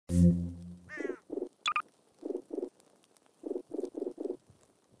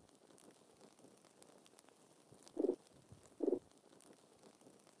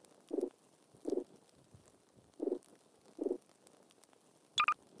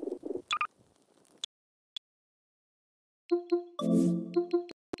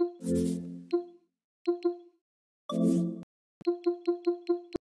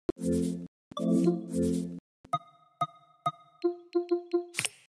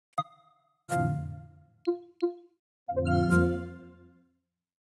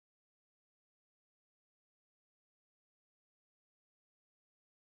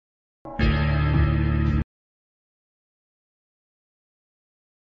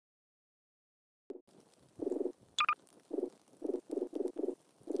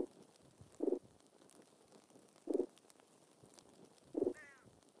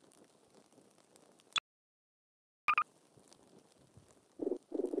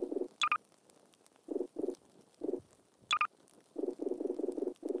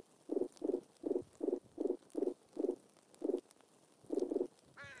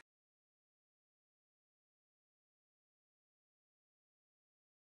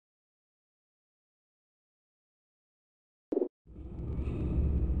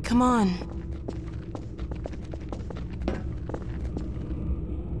Come on.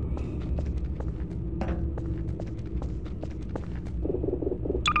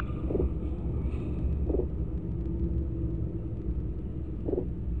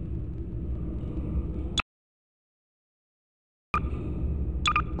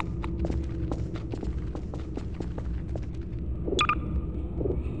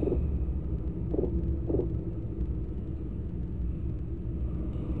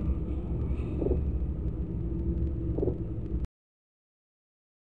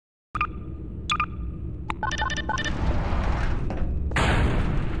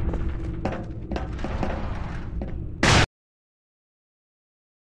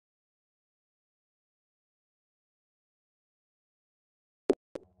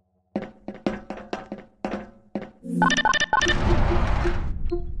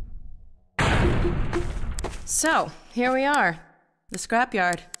 So, here we are, the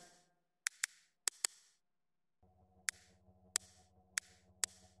scrapyard.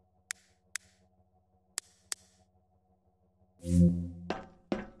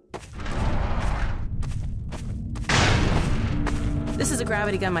 This is a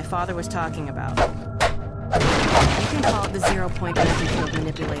gravity gun my father was talking about. You can call it the zero-point energy field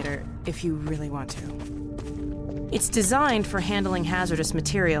manipulator if you really want to. It's designed for handling hazardous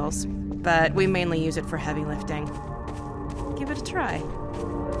materials, but we mainly use it for heavy lifting. Give it a try.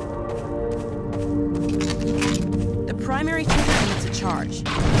 The primary trigger emits a charge.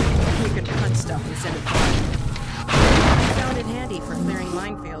 You can punch stuff and send it flying. I found it handy for clearing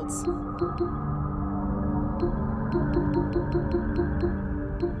minefields.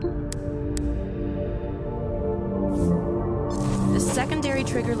 The secondary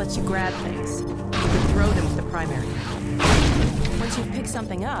trigger lets you grab things. You can throw them with the primary. Once you pick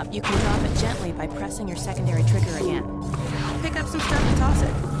something up, you can drop it gently by pressing your secondary trigger again. Pick up some stuff and toss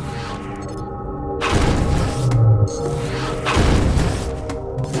it.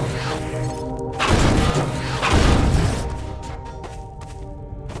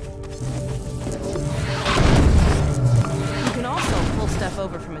 You can also pull stuff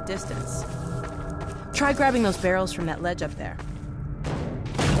over from a distance. Try grabbing those barrels from that ledge up there.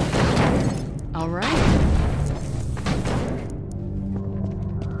 All right.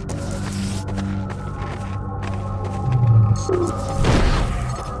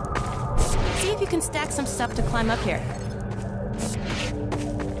 See if you can stack some stuff to climb up here.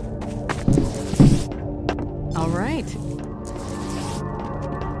 All right.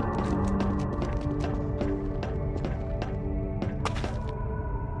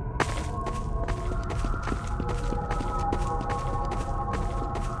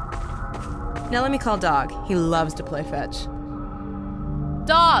 Now let me call Dog. He loves to play fetch.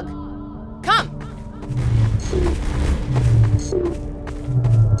 Dog! Come!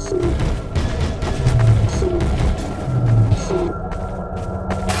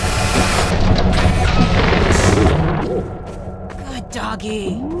 Good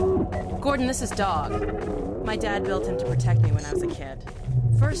doggy. Gordon, this is Dog. My dad built him to protect me when I was a kid.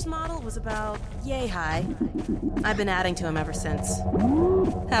 First model was about yay high. I've been adding to him ever since.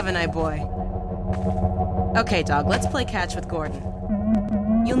 Have a night, boy. Okay, Dog, let's play catch with Gordon.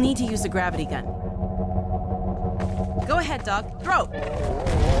 You'll need to use the gravity gun. Go ahead, Dog. Throw!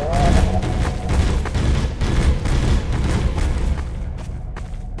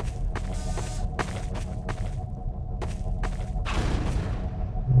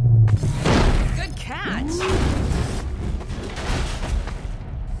 Good catch.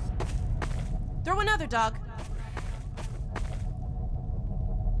 Throw another, dog.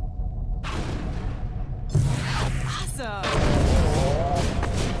 Awesome.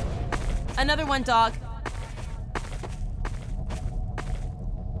 Another one, dog.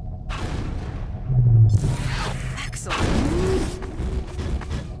 Excellent.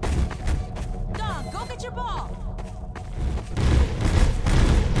 Dog, go get your ball.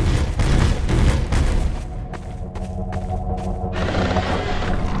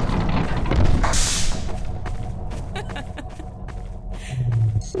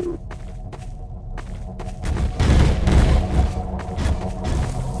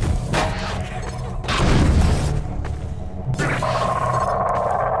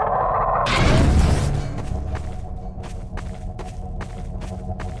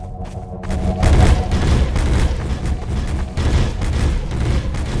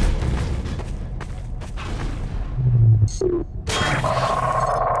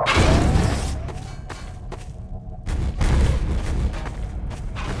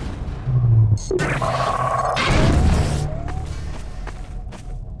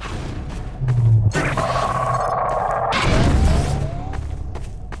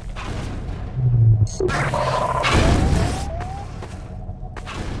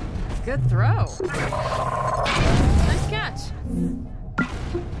 Good throw. Nice catch.